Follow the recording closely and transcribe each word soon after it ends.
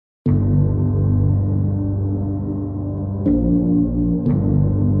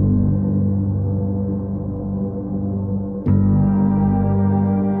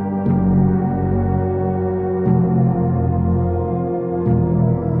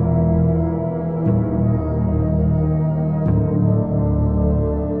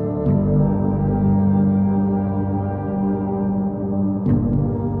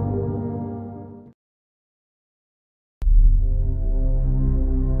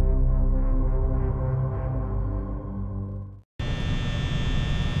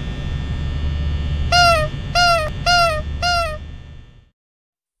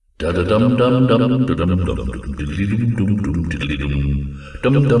Da da dum dum dum dum dum dum diddly dum dum dum diddly dum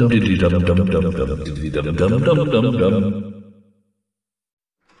dum dum diddly dum dum dum dum diddly dum dum dum dum dum.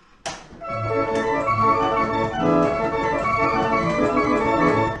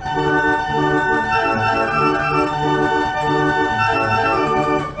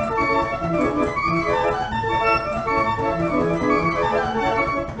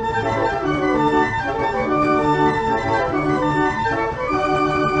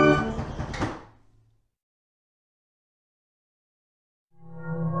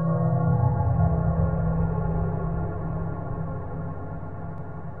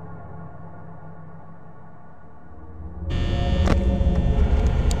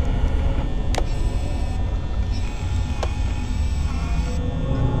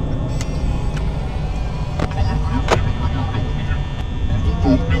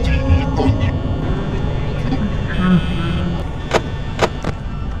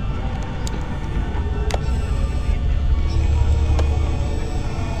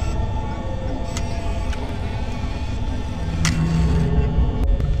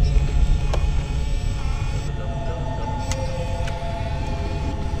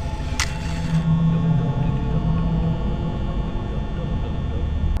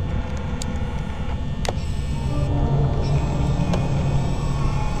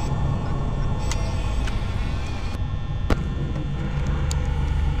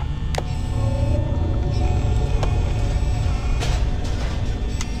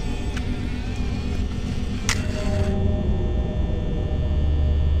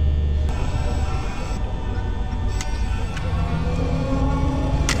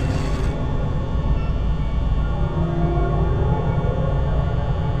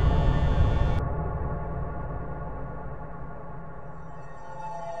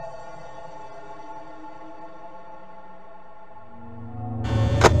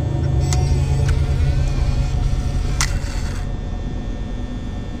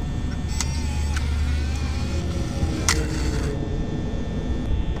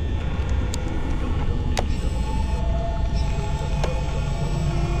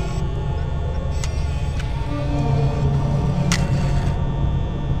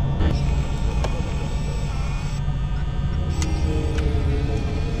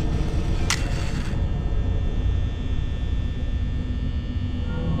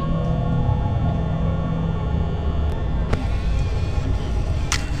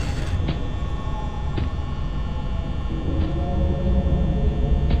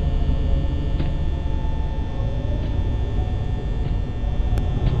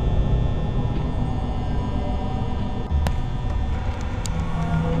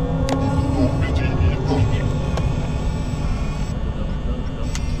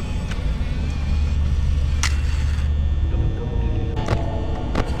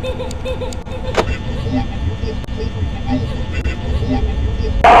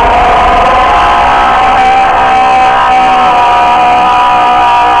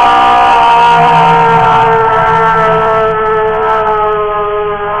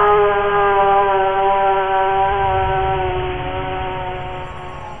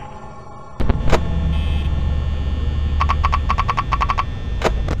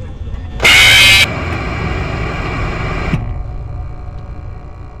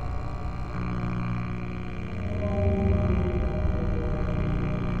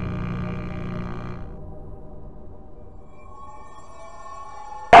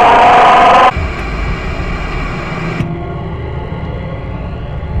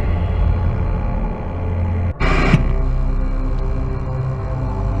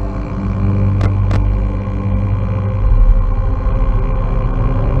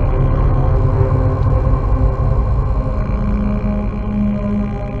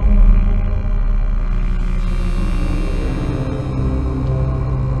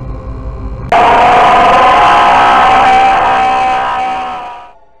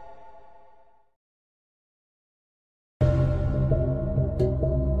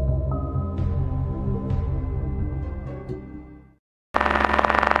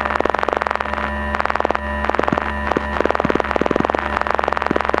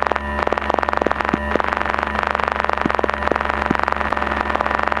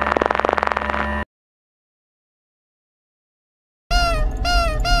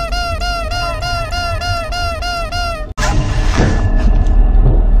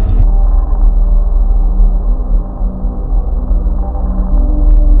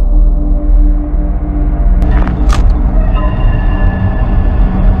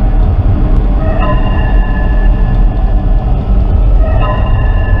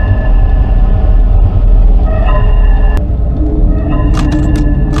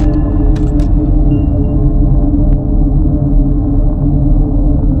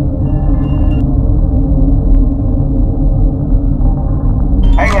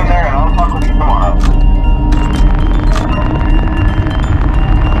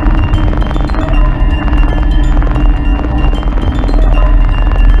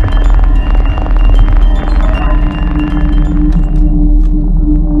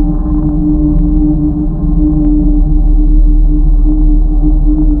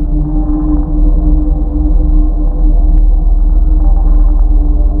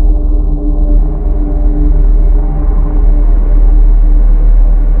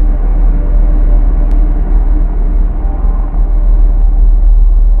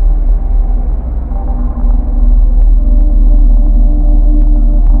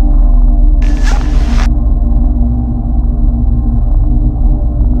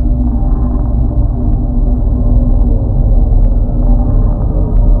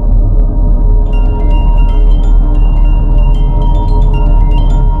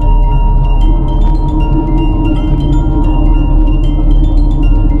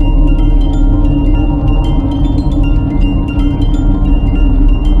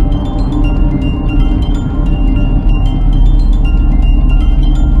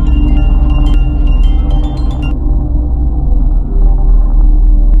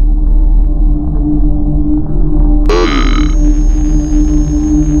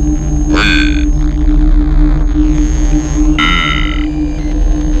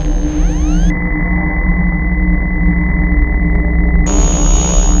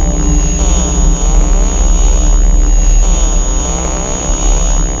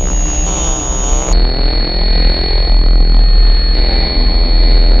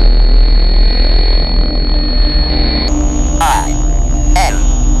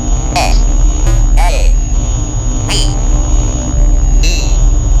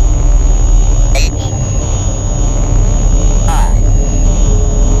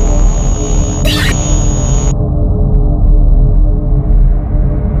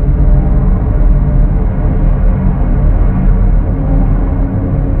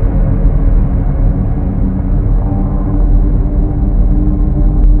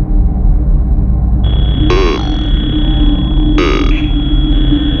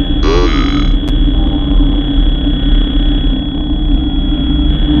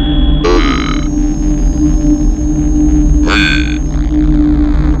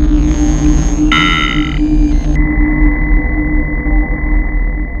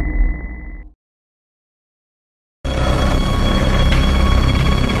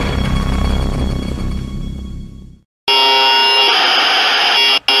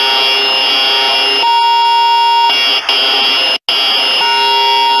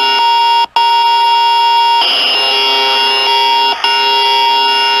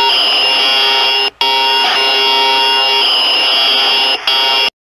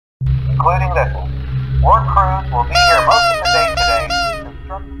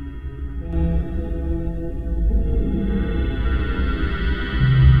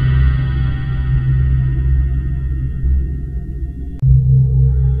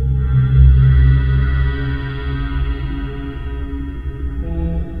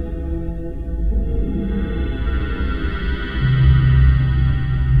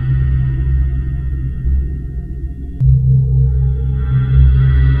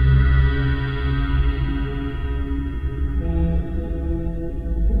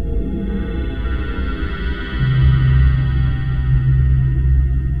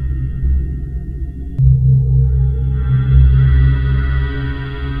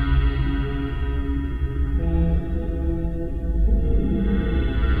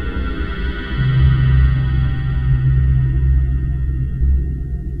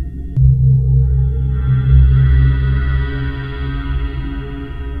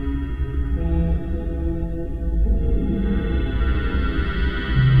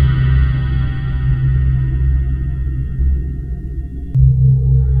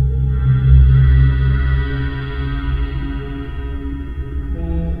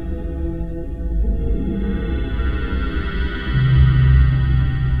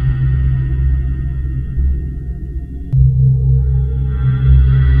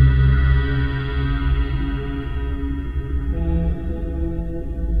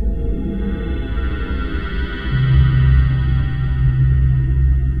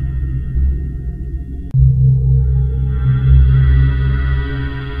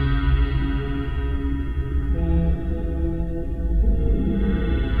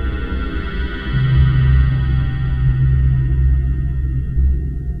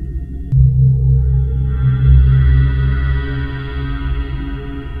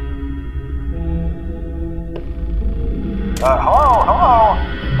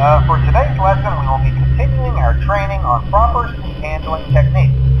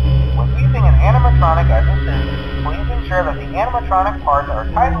 of the animatronic parts are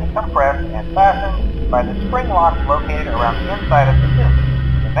tightly compressed and fastened by the spring locks located around the inside of the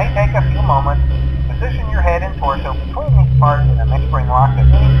suit. It may take a few moments to position your head and torso between these parts in the spring locks at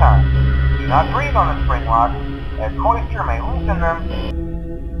any time. Do not breathe on the spring locks, as moisture may loosen them.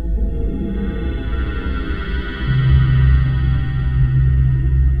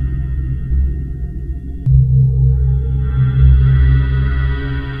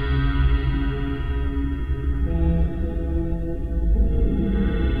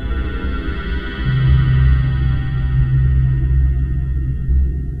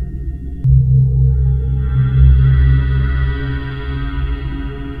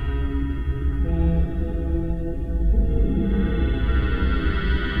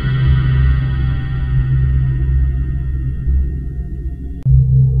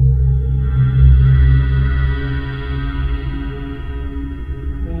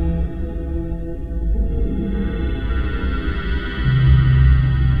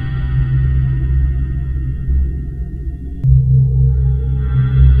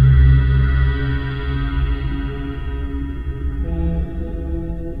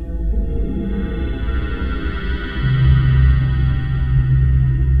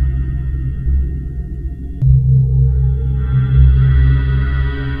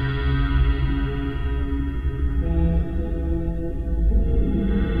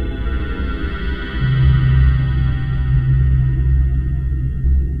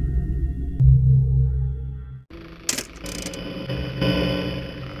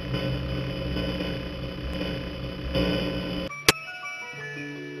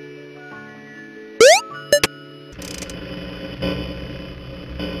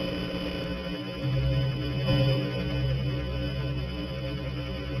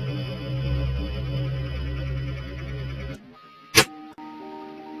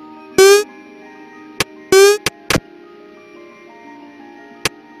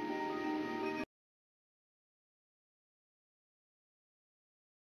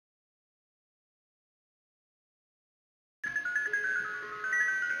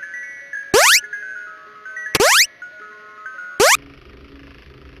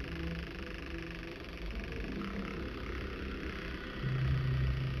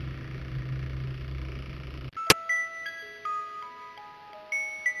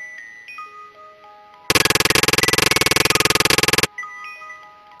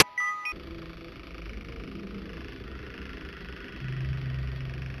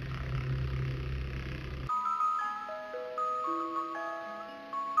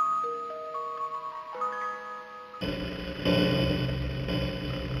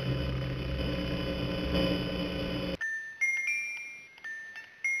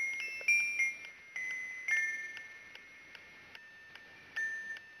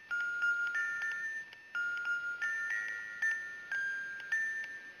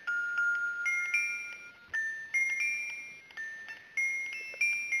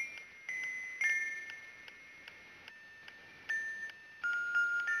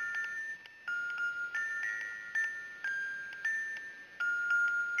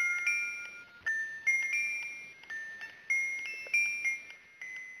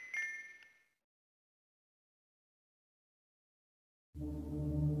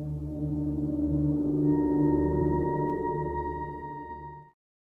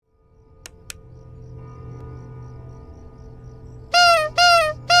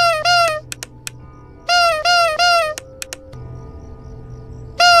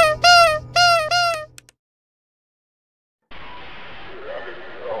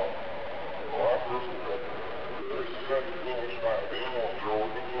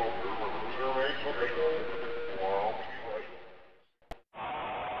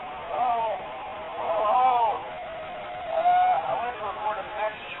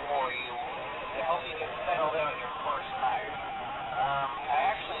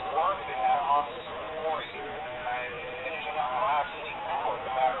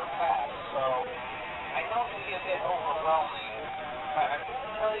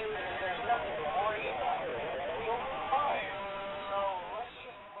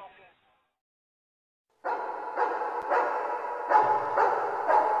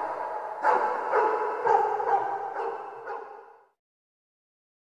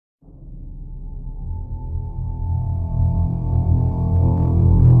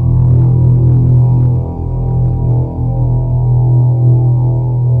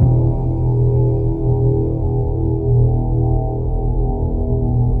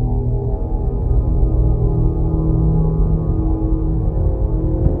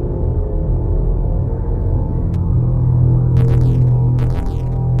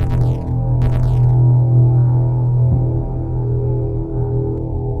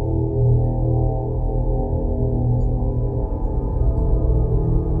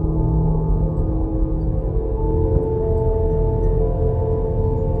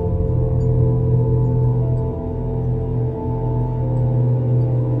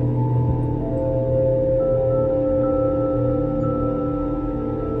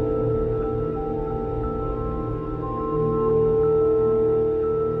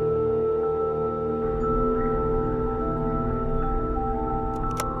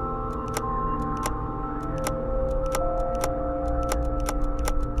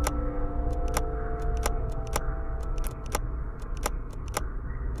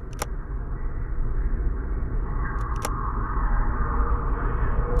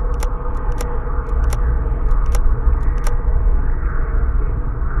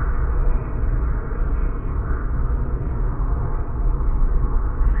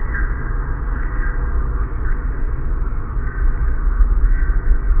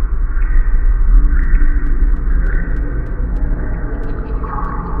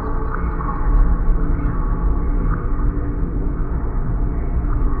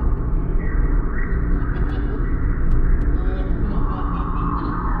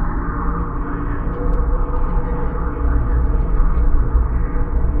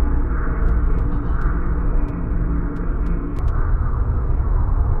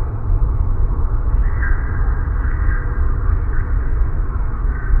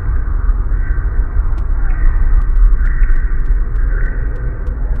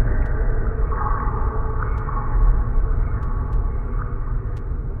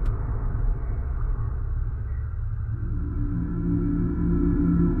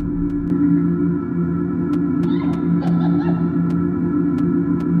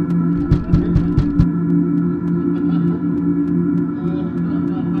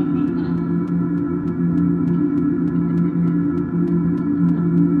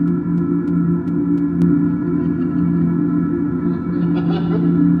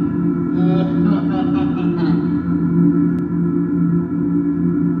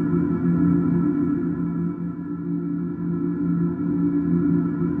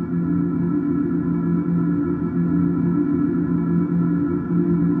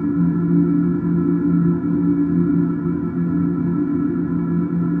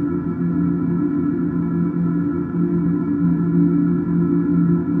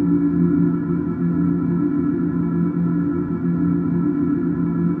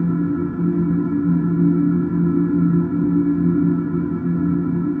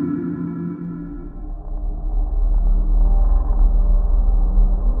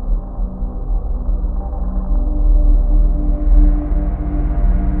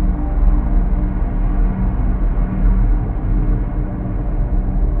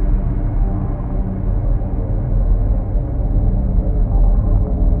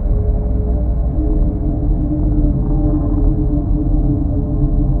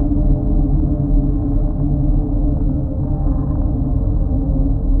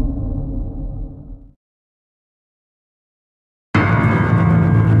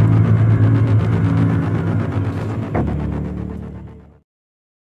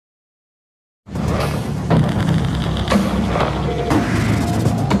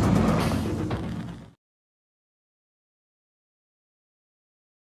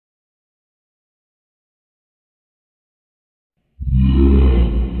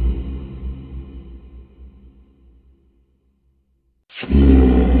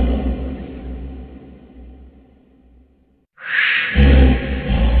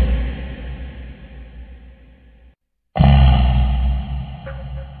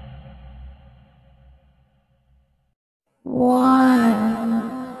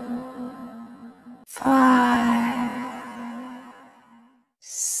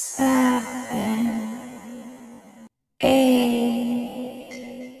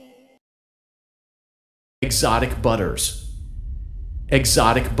 exotic butters,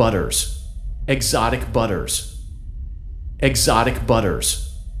 exotic butters, exotic butters, exotic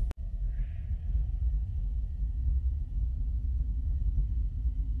butters.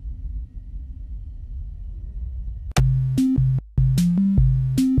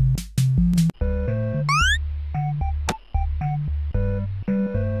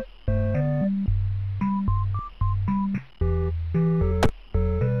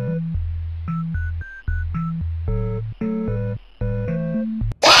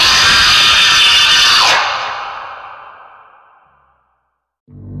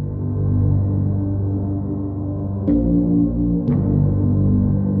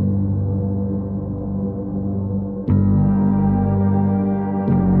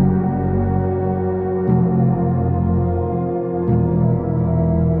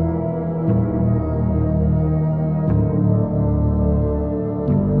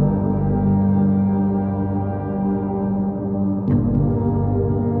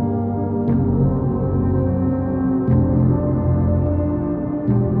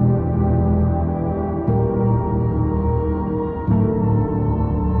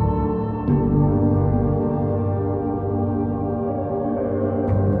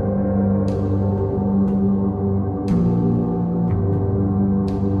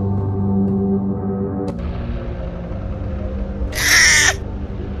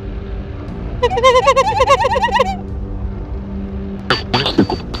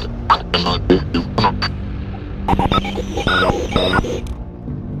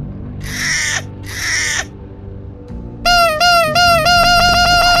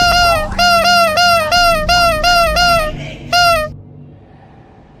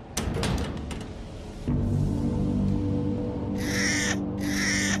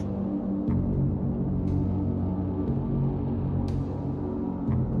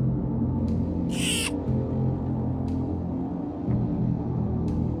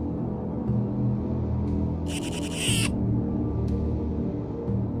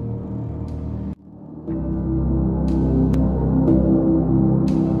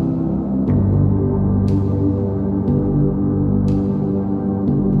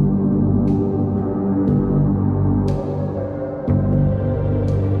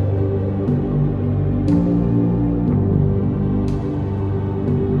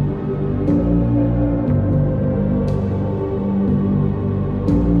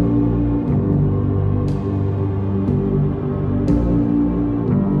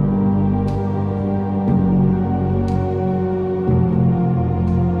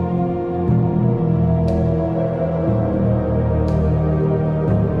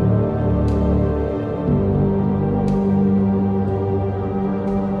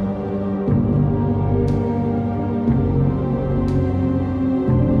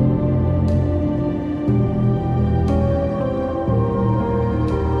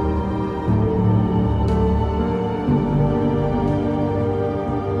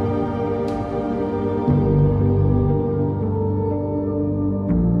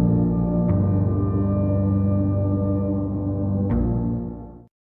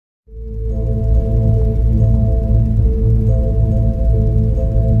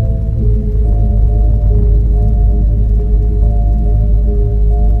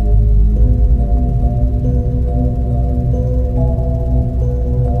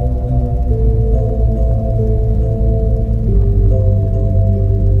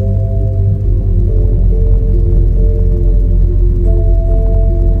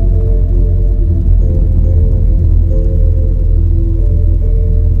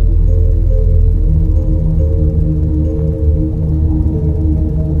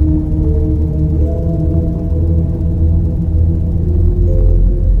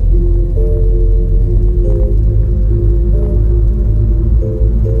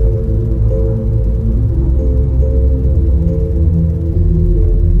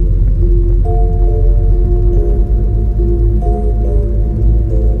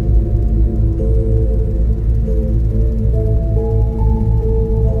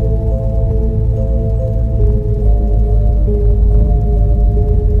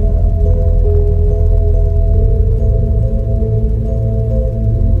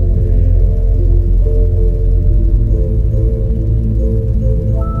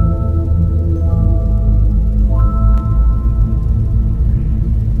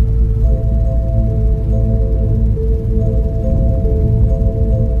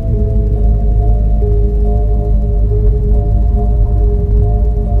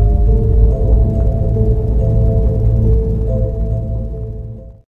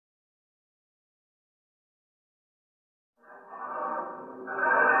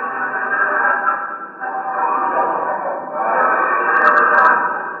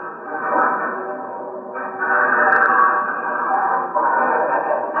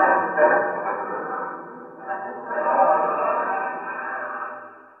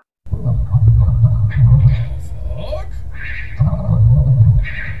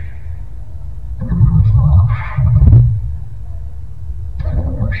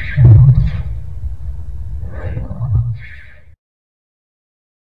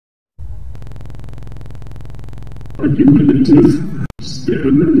 Argumentative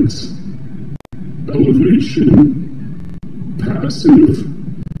standards. Elevation. Passive.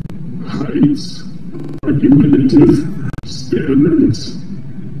 Heights. Argumentative standards.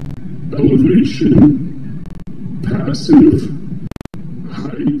 Elevation. Passive.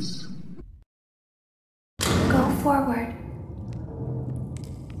 Heights. Go forward.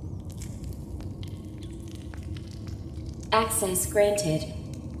 Access granted.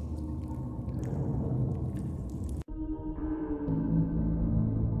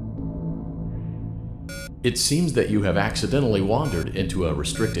 It seems that you have accidentally wandered into a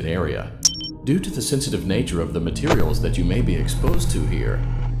restricted area. Due to the sensitive nature of the materials that you may be exposed to here,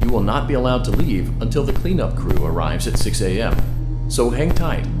 you will not be allowed to leave until the cleanup crew arrives at 6 a.m. So hang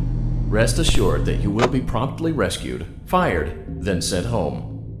tight. Rest assured that you will be promptly rescued, fired, then sent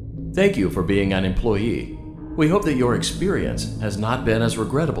home. Thank you for being an employee. We hope that your experience has not been as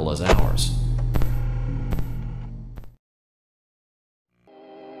regrettable as ours.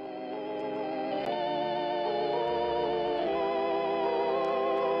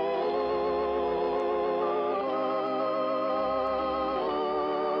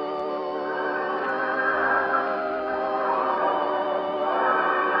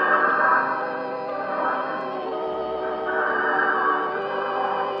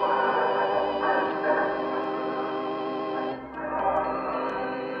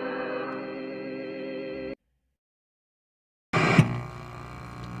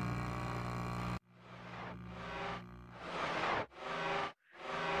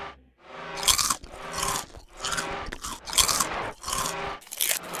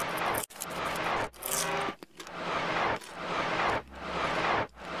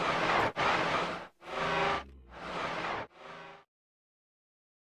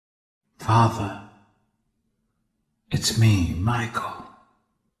 Father, it's me, Michael.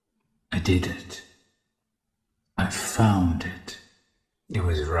 I did it. I found it. It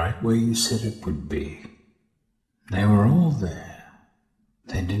was right where you said it would be. They were all there.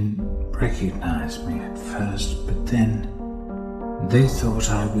 They didn't recognize me at first, but then they thought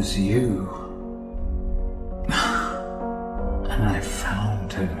I was you. And I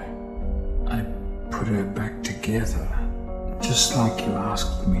found her. I put her back together, just like you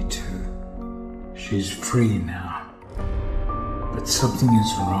asked me to. She's free now, but something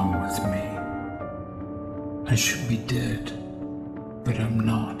is wrong with me. I should be dead, but I'm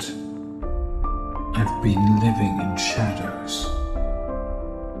not. I've been living in shadows.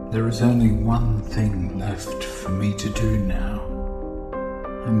 There is only one thing left for me to do now.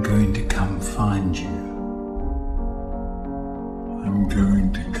 I'm going to come find you. I'm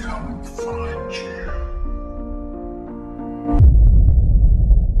going to come find you.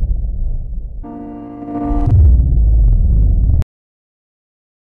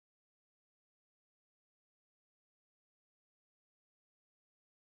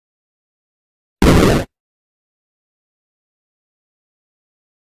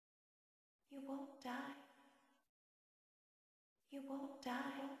 You won't die. You won't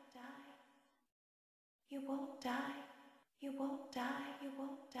die. You won't die. You won't die. You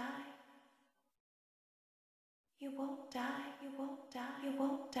won't die. You won't die. You won't die. You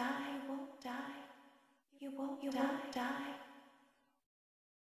won't die. You won't die. You won't die.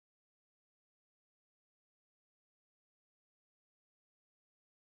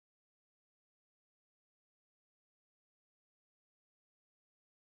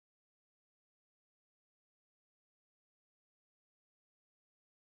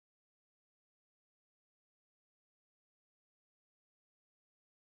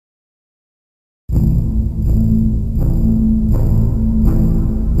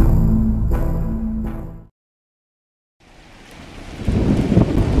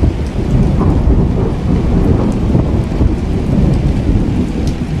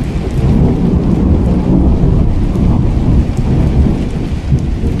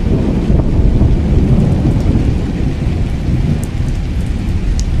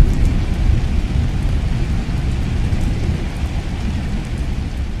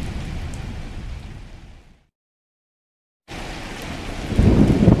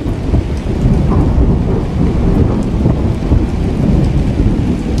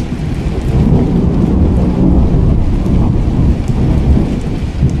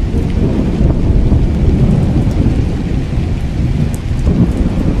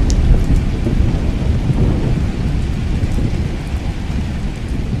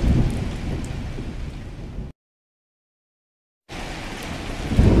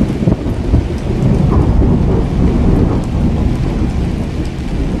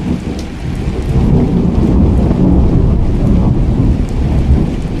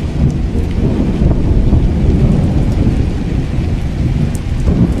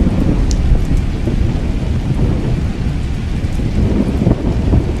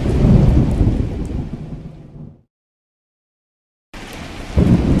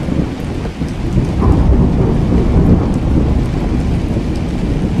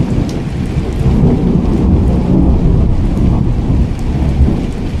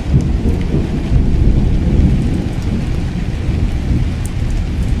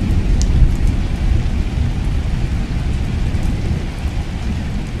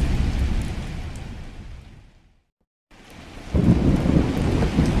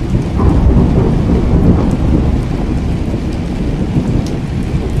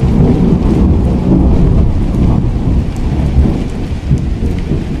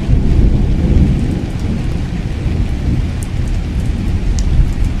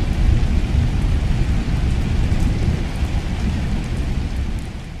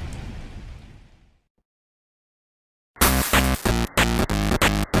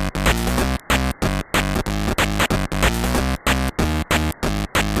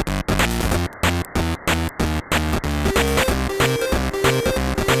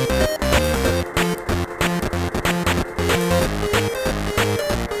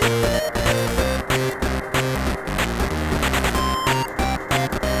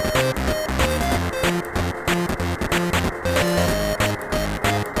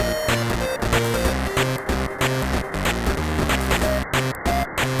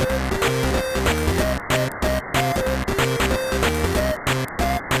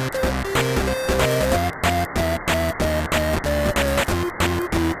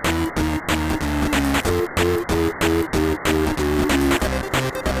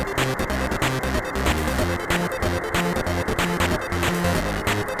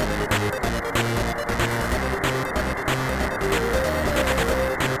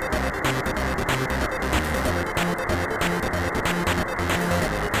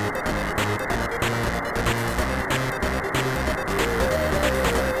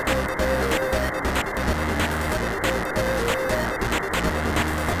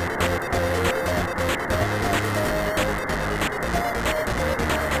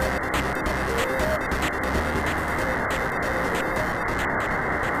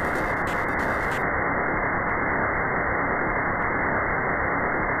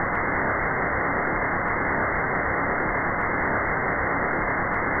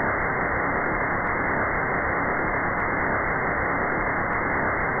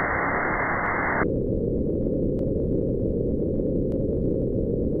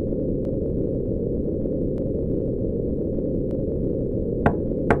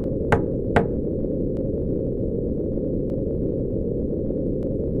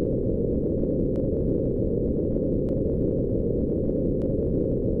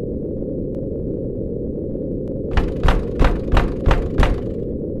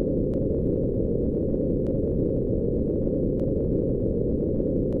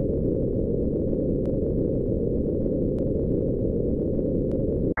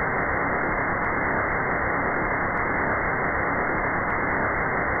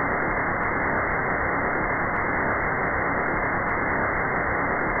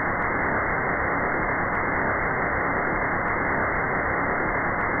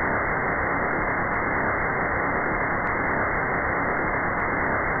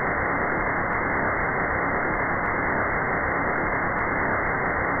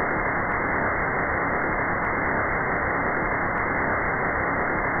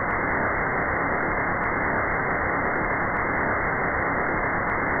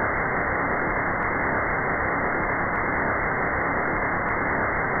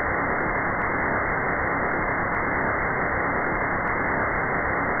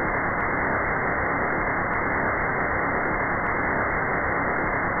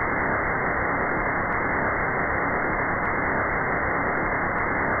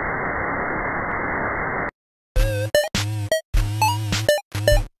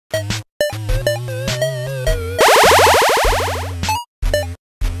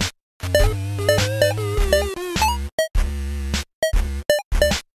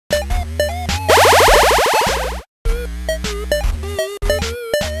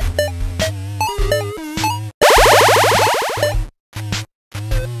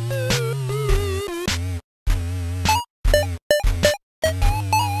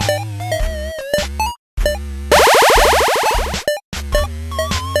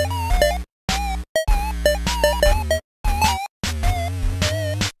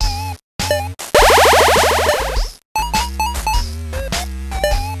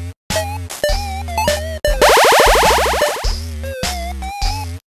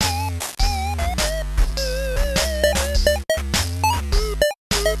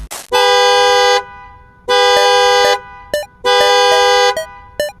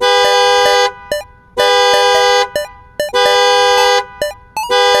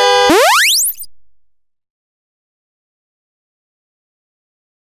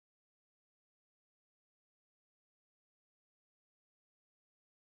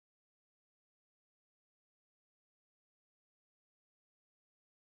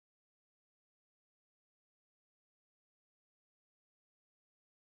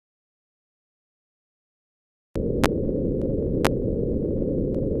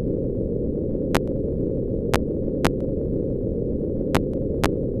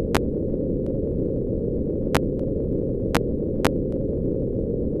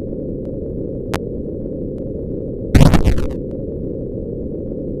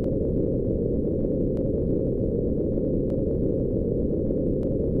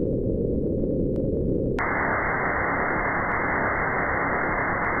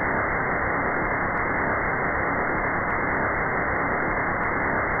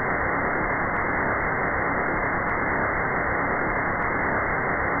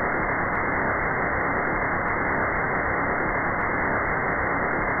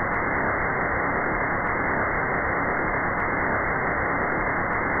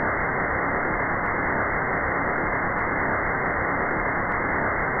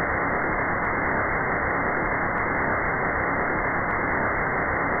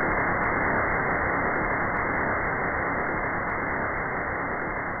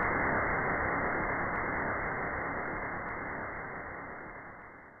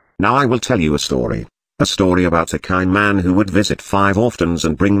 Now I will tell you a story. A story about a kind man who would visit 5 orphans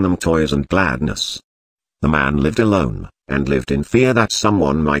and bring them toys and gladness. The man lived alone, and lived in fear that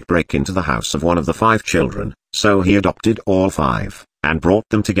someone might break into the house of one of the 5 children, so he adopted all 5, and brought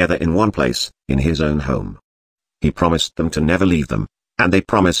them together in one place, in his own home. He promised them to never leave them, and they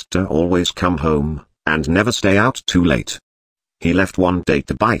promised to always come home, and never stay out too late. He left one day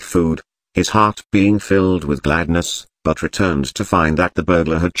to buy food, his heart being filled with gladness, but returned to find that the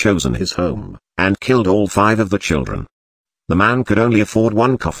burglar had chosen his home, and killed all 5 of the children. The man could only afford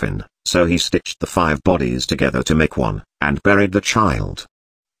one coffin, so he stitched the 5 bodies together to make one, and buried the child.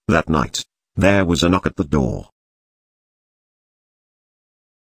 That night, there was a knock at the door.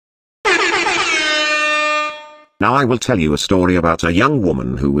 Now I will tell you a story about a young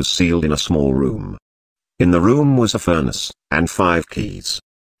woman who was sealed in a small room. In the room was a furnace, and 5 keys.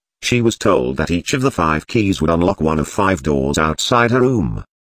 She was told that each of the 5 keys would unlock one of 5 doors outside her room.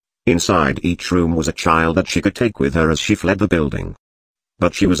 Inside each room was a child that she could take with her as she fled the building.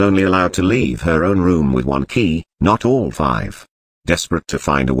 But she was only allowed to leave her own room with 1 key, not all 5. Desperate to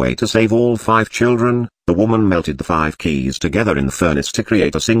find a way to save all 5 children, the woman melted the 5 keys together in the furnace to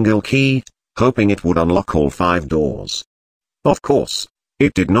create a single key, hoping it would unlock all 5 doors. Of course,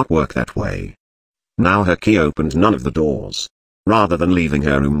 it did not work that way. Now her key opened none of the doors. Rather than leaving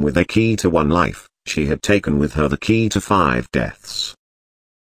her room with a key to 1 life, she had taken with her the key to 5 deaths.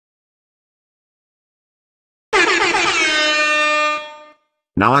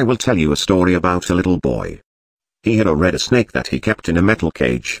 Now I will tell you a story about a little boy. He had a snake that he kept in a metal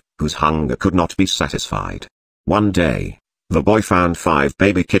cage, whose hunger could not be satisfied. One day, the boy found 5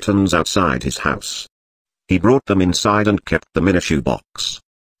 baby kittens outside his house. He brought them inside and kept them in a shoebox.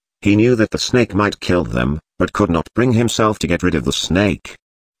 He knew that the snake might kill them, but could not bring himself to get rid of the snake.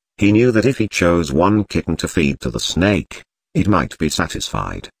 He knew that if he chose 1 kitten to feed to the snake, it might be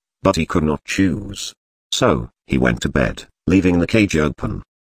satisfied, but he could not choose. So, he went to bed, leaving the cage open.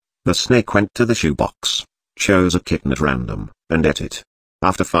 The snake went to the shoebox, chose a kitten at random, and ate it.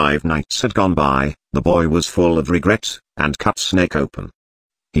 After 5 nights had gone by, the boy was full of regret, and cut snake open.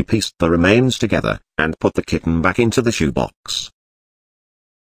 He pieced the remains together, and put the kitten back into the shoebox.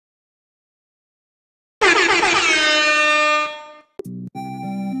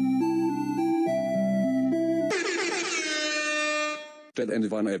 Tell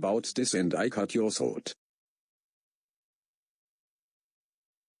anyone about this and I cut your throat.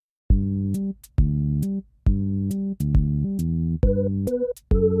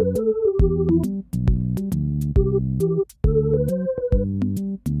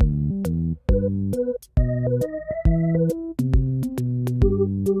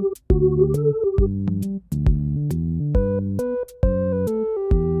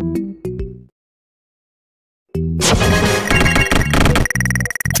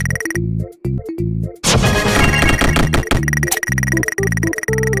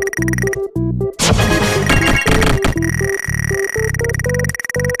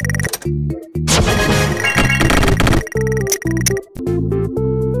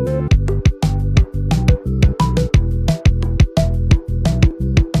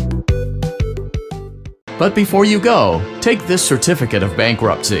 But before you go, take this certificate of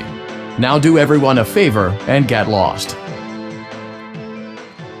bankruptcy. Now do everyone a favor and get lost.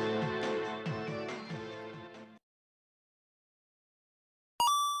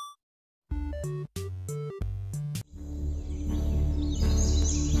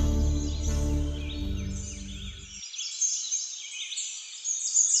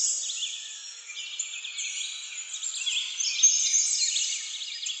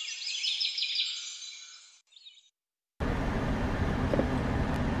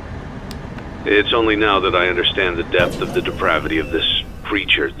 It's only now that I understand the depth of the depravity of this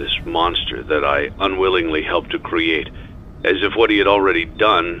creature, this monster that I unwillingly helped to create. As if what he had already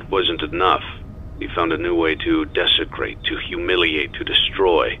done wasn't enough. He found a new way to desecrate, to humiliate, to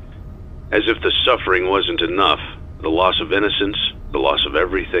destroy. As if the suffering wasn't enough, the loss of innocence, the loss of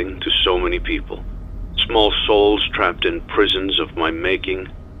everything to so many people. Small souls trapped in prisons of my making,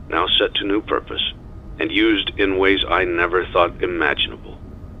 now set to new purpose, and used in ways I never thought imaginable.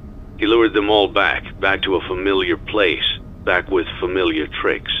 He lured them all back to a familiar place, back with familiar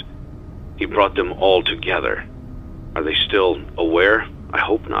tricks. He brought them all together. Are they still aware? I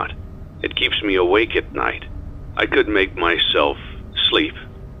hope not. It keeps me awake at night. I could make myself sleep,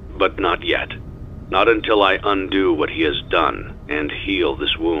 but not yet. Not until I undo what he has done and heal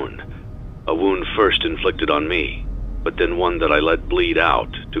this wound. A wound first inflicted on me, but then one that I let bleed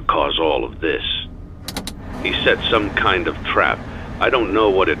out to cause all of this. He set some kind of trap. I don't know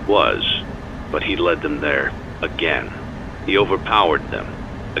what it was, but he led them there again. He overpowered them.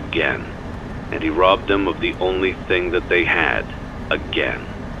 again. And he robbed them of the only thing that they had, again.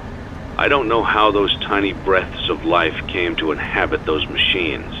 I don't know how those tiny breaths of life came to inhabit those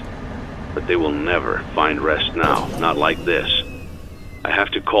machines, but they will never find rest now, not like this. I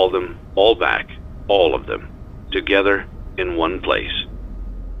have to call them all back, all of them, together in one place.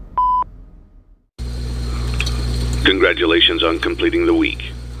 Congratulations on completing the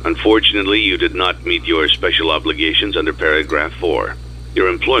week. Unfortunately, you did not meet your special obligations under paragraph 4. Your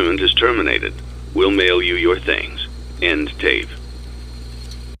employment is terminated. We'll mail you your things. End tape.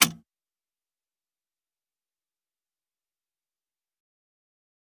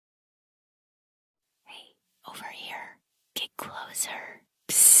 Hey, over here. Get closer.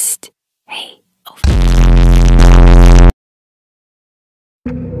 Psst. Hey, over.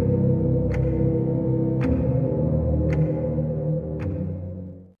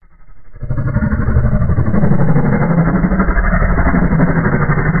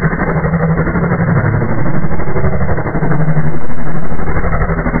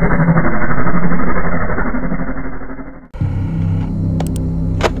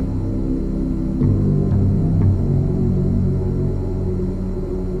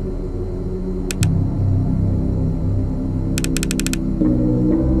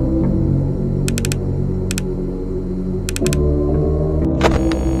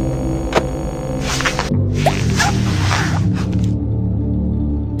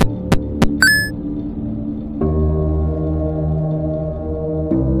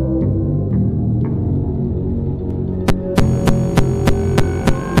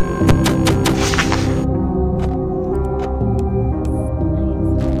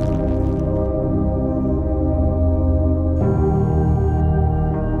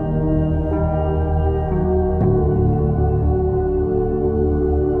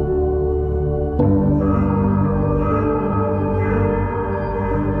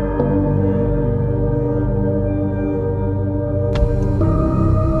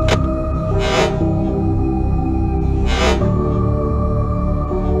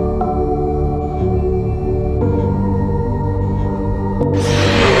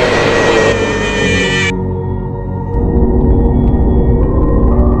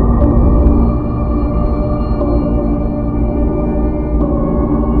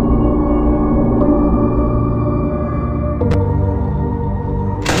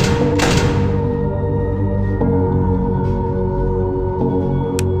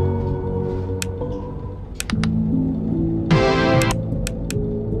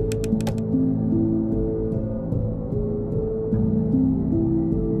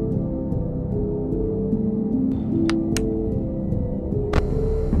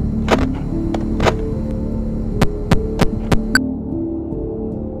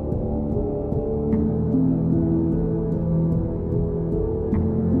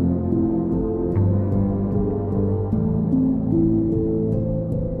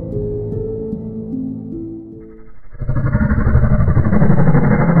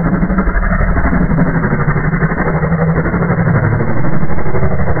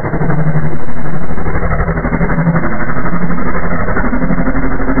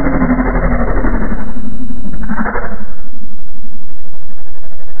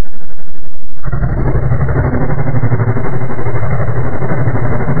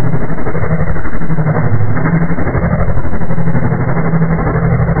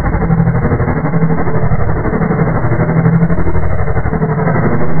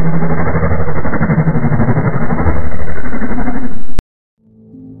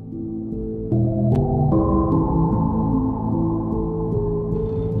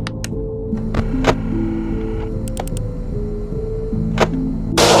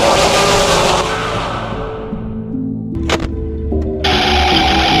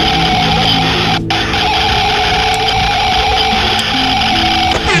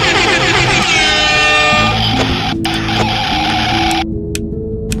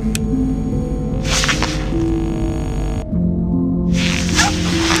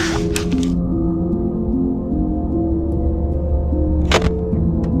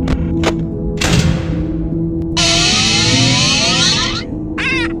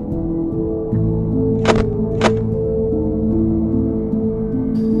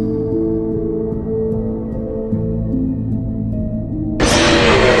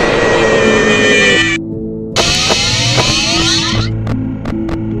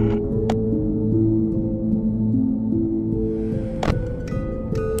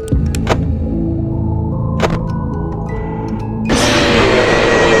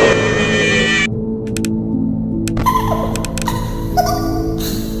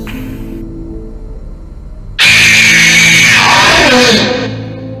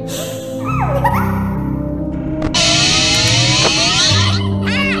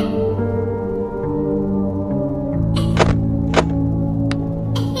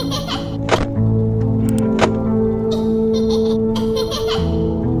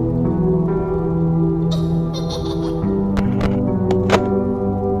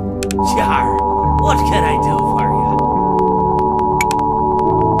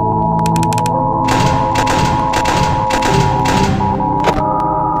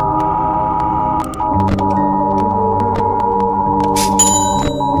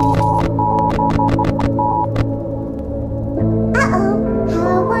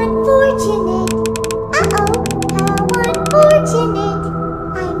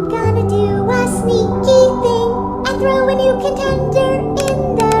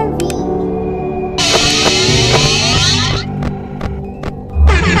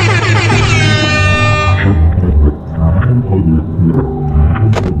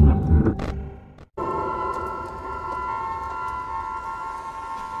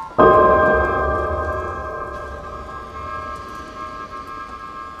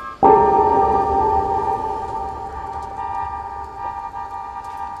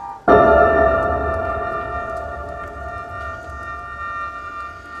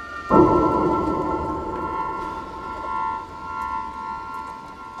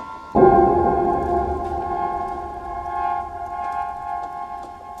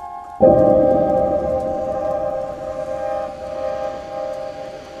 Well,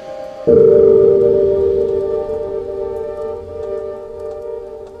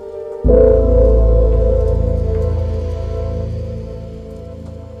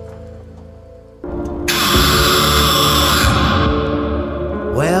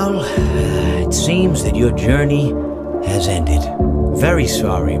 it seems that your journey has ended. Very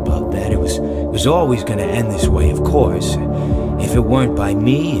sorry about that. It was always going to end this way, of course. If it weren't by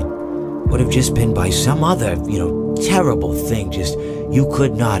me, it would have just been by some other, terrible thing. Just, you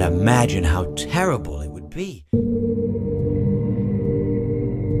could not imagine how terrible it would be.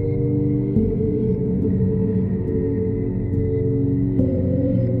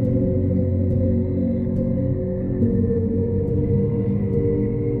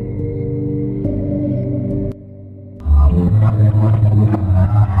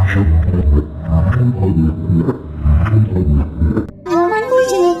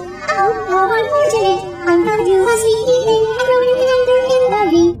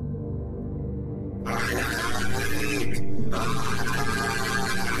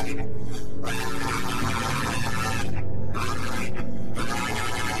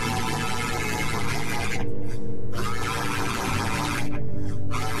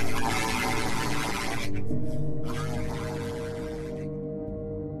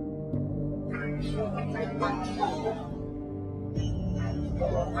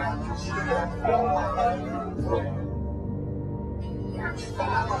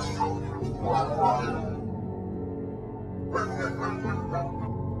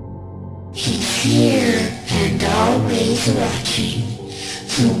 Here and always watching,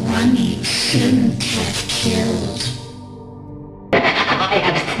 the one you shouldn't have killed. I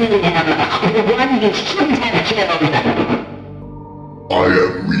have seen him, the one you shouldn't have killed. I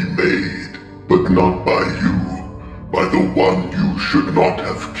am remade, but not by you, by the one you should not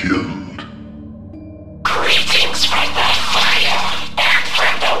have killed. Greetings from the fire, and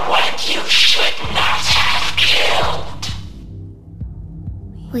from the one you should not have killed.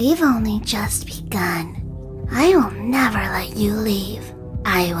 We've only just begun. I will never let you leave.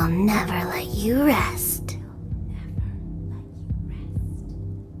 I will never let you rest.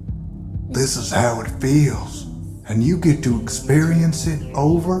 This is how it feels, and you get to experience it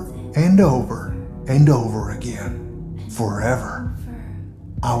over and over and over again, forever.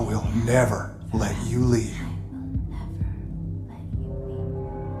 I will never let you leave.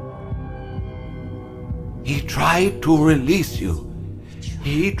 He tried to release you.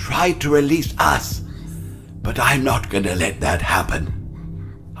 He tried to release us. But I'm not gonna let that happen.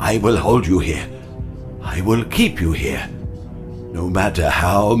 I will hold you here. I will keep you here. No matter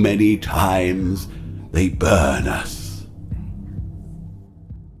how many times they burn us.